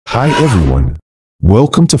Hi everyone.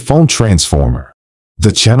 Welcome to Phone Transformer,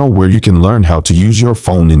 the channel where you can learn how to use your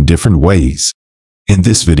phone in different ways. In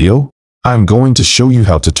this video, I'm going to show you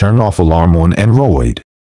how to turn off alarm on Android.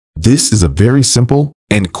 This is a very simple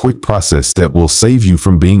and quick process that will save you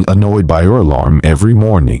from being annoyed by your alarm every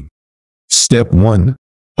morning. Step 1.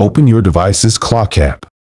 Open your device's clock app.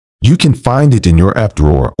 You can find it in your app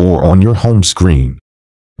drawer or on your home screen.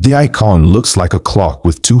 The icon looks like a clock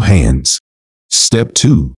with two hands. Step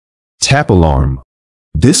 2. Tap Alarm.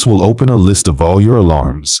 This will open a list of all your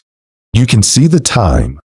alarms. You can see the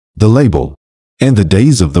time, the label, and the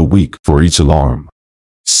days of the week for each alarm.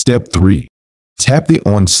 Step 3. Tap the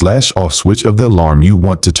on/off switch of the alarm you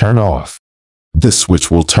want to turn off. The switch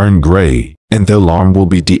will turn gray, and the alarm will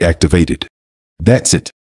be deactivated. That's it.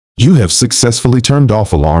 You have successfully turned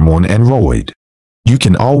off alarm on Android. You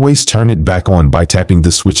can always turn it back on by tapping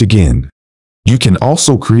the switch again. You can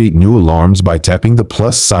also create new alarms by tapping the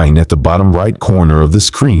plus sign at the bottom right corner of the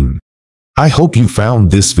screen. I hope you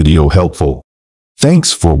found this video helpful.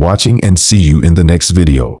 Thanks for watching and see you in the next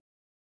video.